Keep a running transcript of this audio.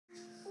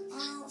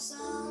So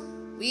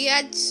we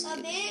had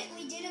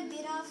we did a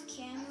bit off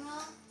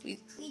camera. We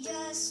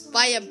just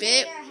by a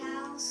bit. Our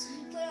house.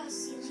 We put a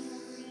ceiling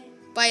over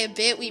it. By a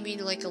bit, we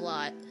mean like a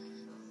lot.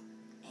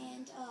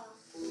 And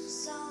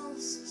so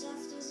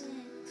stuff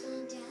doesn't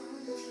go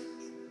down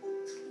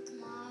like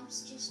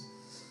mobs just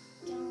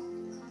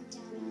don't come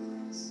down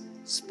on us.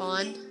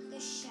 Spawn. The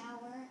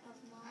shower of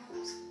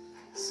mobs.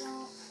 So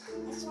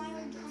that's why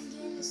I'm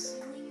doing the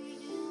ceiling right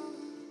now.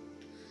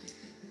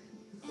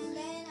 And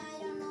then I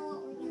don't know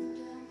what we're gonna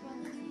do. I'm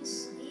probably gonna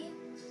sleep.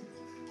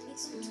 Make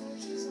some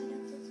torches, light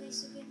up the place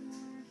a bit more.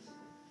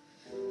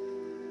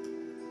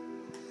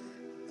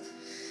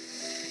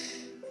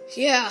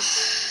 Yeah.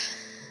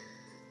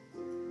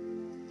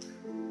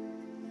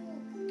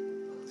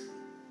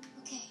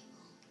 Okay.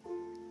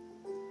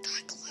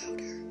 Talk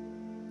louder.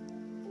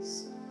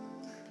 So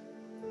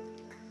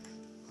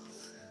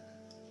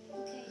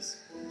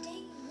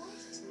dang,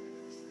 what?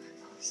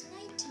 It's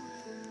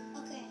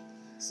nighttime. Okay,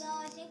 so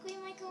I think we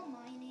might go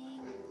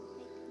mining,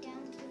 like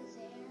down through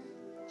there.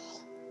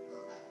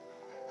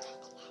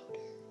 Talk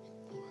louder.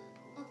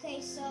 Okay,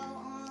 so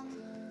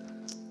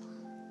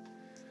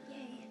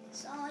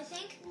so I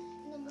think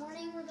in the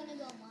morning we're gonna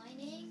go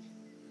mining.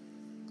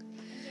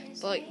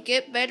 But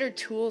get better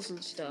tools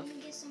and stuff.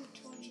 And get some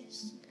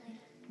torches.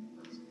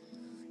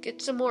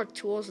 Get some more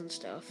tools and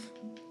stuff.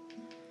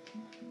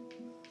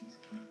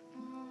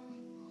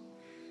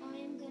 I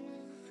am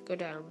gonna Go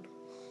down.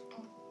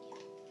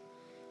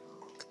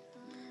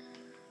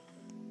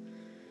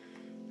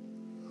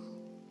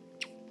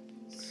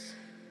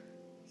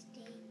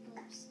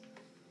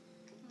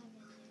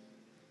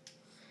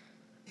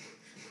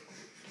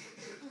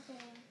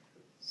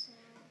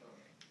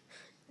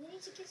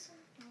 to get some.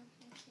 Oh,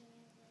 actually,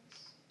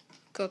 this.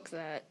 Cook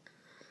that.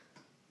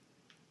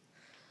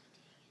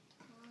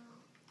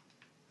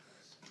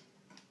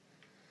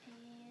 And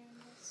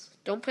let's.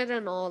 Don't put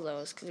in all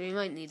those, because we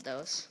might need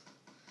those.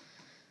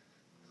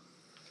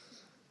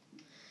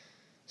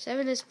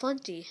 7 is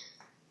plenty.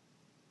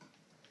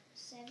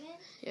 7?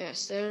 Yeah,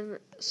 7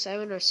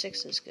 or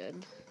 6 is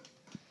good.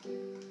 Put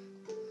in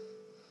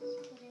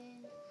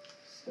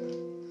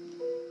 7.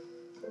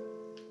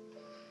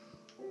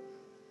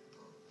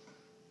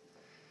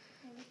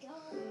 There we go.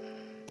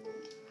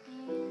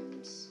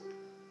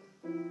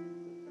 And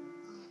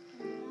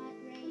I'm not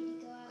ready to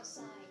go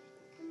outside.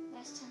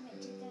 Last time I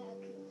did that, a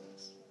creeper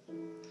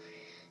exploded.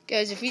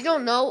 Guys, if you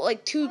don't know,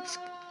 like two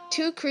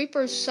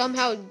creepers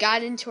somehow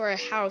got into our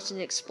house and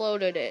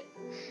exploded it.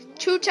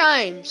 2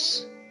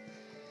 times.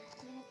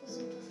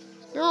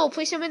 No,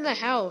 place them in the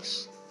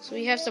house so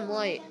we have some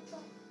light.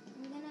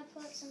 I'm gonna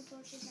put some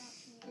torches out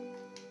here.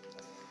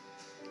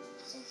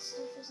 So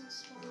stuff isn't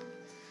spawned.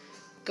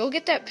 Go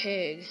get that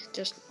pig.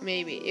 Just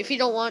maybe. If you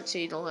don't want to,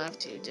 you don't have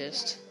to.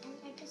 Just.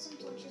 I put some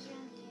torches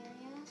around the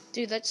area.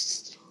 Dude,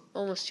 that's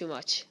almost too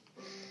much.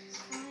 It's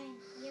fine.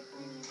 We have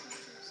plenty of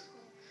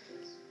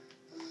torches.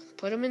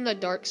 Put them in the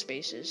dark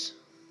spaces.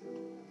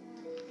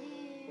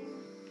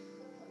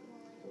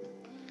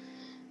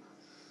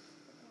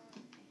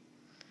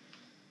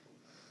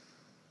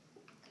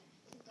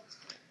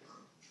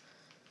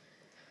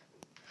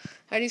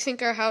 How do you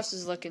think our house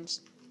is looking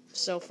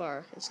so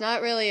far? It's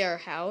not really our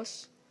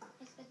house.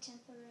 It's a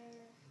temporary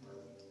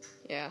home.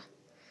 Yeah.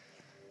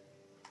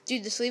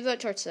 Dude, just leave that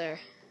torch there.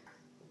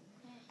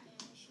 Yeah,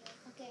 sure.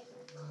 Okay,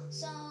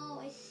 so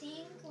I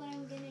think what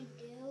I'm gonna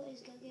do is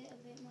go get a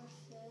bit more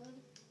food.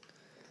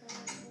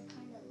 Because we're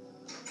kind of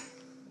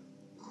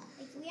low.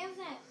 Like, we have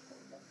that.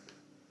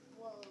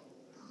 Whoa.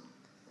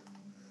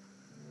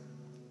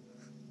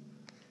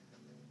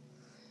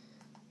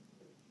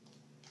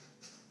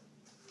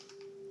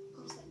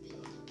 Where's that pig?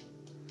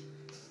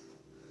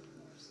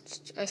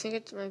 I think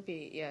it might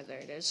be. Yeah, there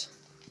it is.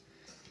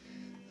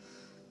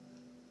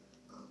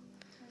 I'll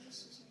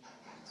just use my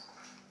hands.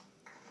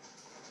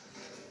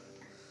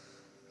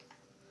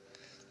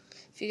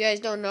 If you guys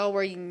don't know,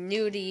 we're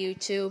new to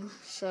YouTube,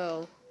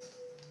 so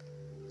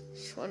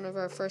it's one of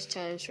our first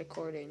times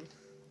recording.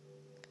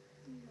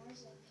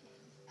 Where's that pig?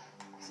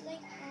 It's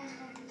like,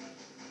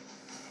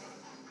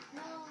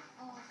 no,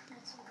 oh,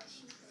 that's where the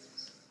sheep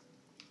is.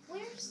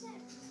 Where's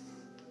that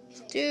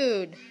pig?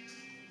 Dude,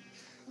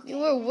 you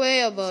Okay, were way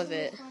it's above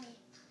really it. funny.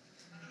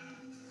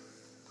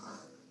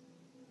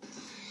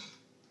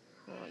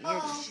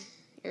 Oh,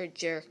 you're a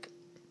jerk.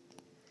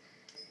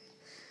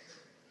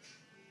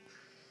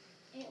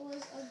 It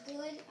was a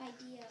good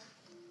idea.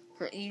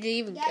 You didn't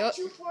even Got get.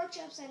 2 pork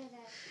chops out of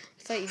that.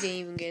 I thought you didn't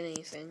even get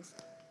anything.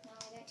 No, I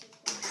got 2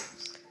 pork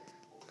chops.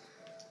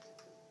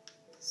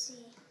 Let's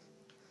see.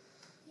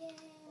 Yeah.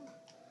 Okay.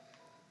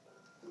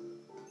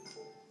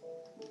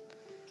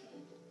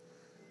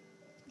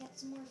 Got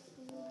some more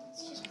food.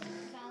 Let's just put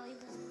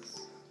valuables.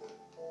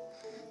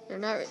 They're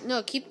not.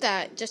 No, keep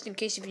that just in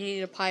case if you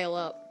need to pile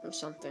up or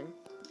something.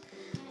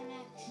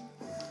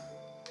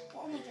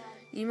 Oh my god.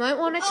 You might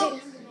want to Oh,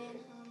 take. Enderman.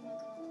 I'm not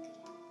gonna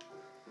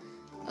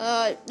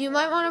look at it. You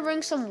might want to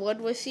bring some wood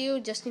with you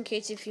just in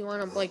case if you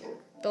want to like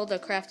build a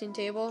crafting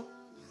table.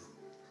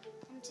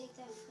 I'm gonna take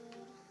that food.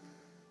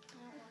 I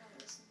don't want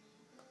to listen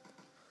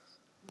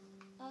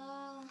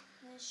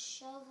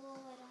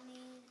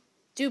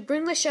Dude,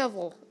 bring the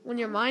shovel when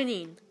you're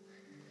mining.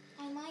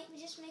 I might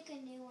just make a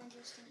new one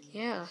just in case.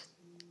 Yeah.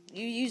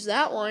 You use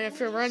that one if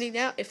you're running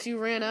out. If you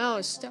ran out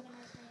of stuff.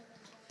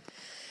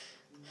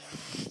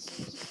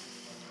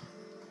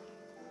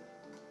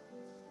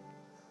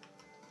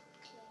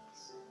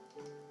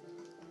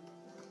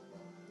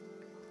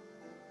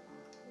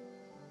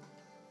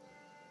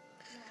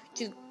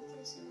 Dude.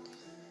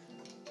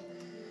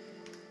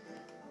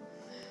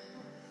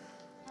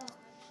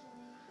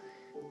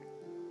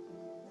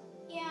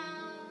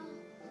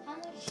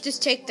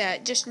 Just take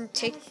that. Just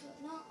take.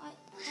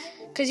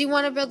 Because you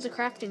want to build the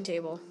crafting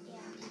table.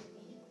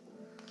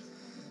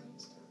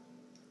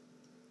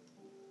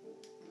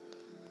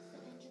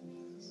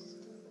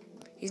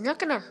 He's not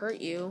going to hurt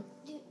you.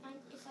 Dude,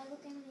 if I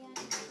look in the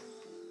eye.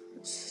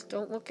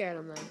 Don't look at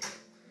him then.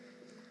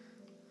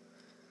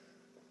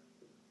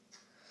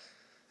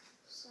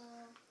 So,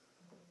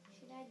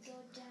 should I go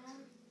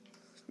down?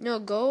 No,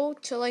 go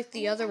to like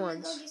the other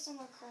ones. I'm gonna go get some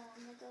more coal.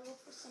 I'm gonna go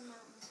look for some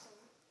mountain coal.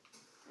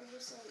 Or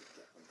just like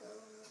go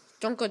and look.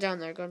 Don't go down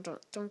there.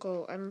 Don't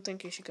go. I don't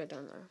think you should go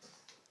down there.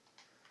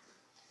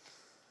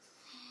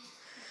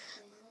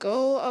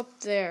 Go up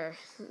there.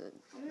 I'm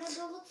gonna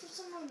go look for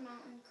some more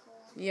mountain coal.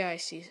 Yeah, I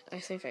see. I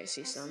think I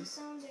see some.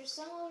 There's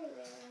some over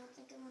there. I don't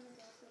think I'm gonna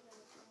go for that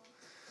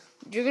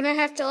coal. You're gonna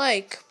have to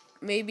like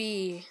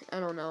maybe I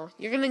don't know.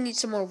 You're gonna need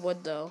some more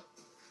wood though.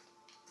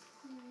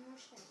 Where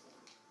should I go?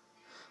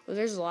 Well,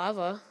 there's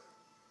lava.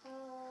 Is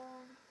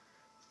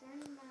there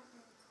any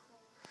mountain coal?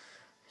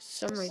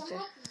 Some There's right some there.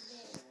 up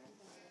there,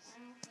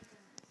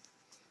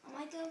 but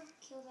I don't think I might go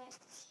kill that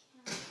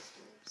cow.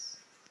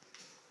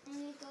 I'm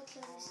gonna go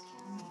kill this cow.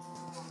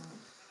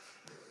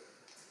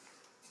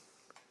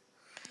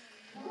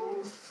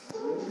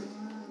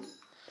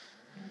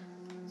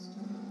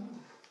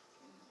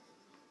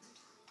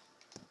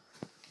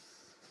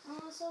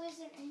 So is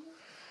there any?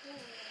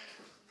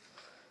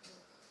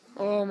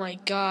 Oh my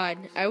god.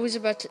 I was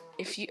about to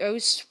I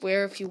would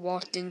swear if you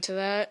walked into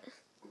that.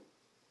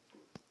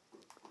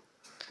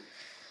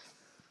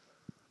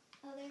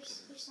 Oh,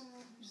 there's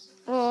someone.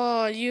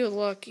 Oh, you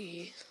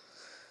lucky.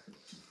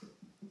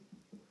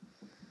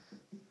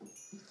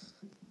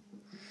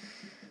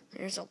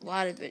 There's a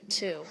lot of it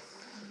too.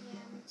 Yeah,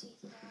 I'm gonna take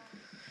it out.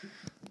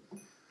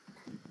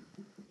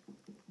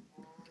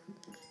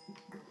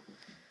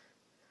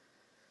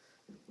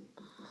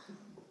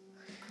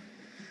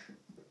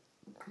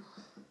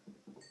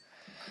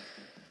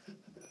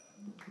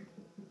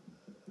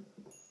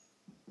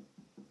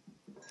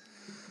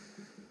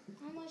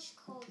 How much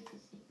coal do you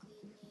think we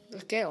need?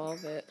 Let's get all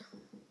of it.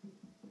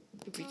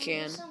 If you can.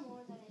 There's some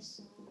more that I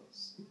saw.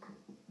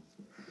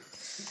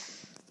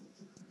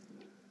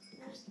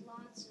 There's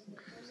lots of it.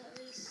 There's at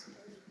least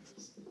 30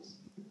 pieces.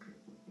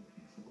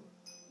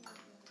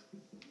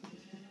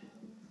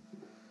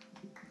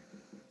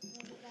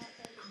 Maybe about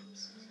 30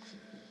 pieces.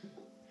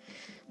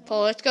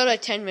 Paul, let's go to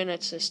 10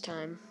 minutes this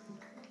time.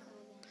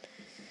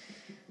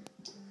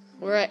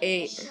 We're at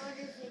 8. Shorter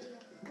video.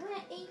 We're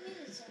at 8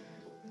 minutes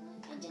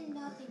already. I did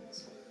nothing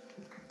this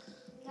video.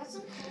 We got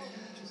some coal,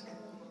 which is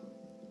cool.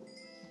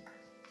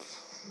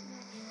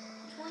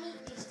 20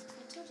 is,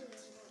 I told you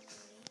there's about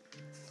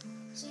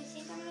 20. So you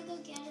think I'm gonna go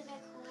get it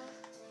that coal up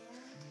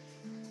there?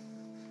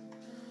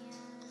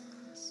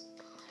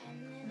 And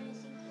then I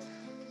think we'll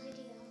end the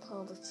video.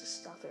 Paul, let's just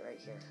stop it right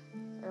here.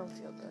 I don't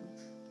feel good.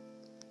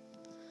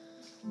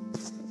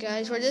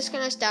 Guys, we're just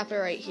gonna stop it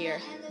right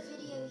here. End the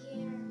video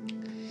here.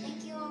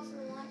 Thank you all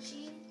for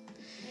watching.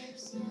 And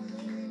see you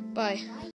later. Bye. Bye.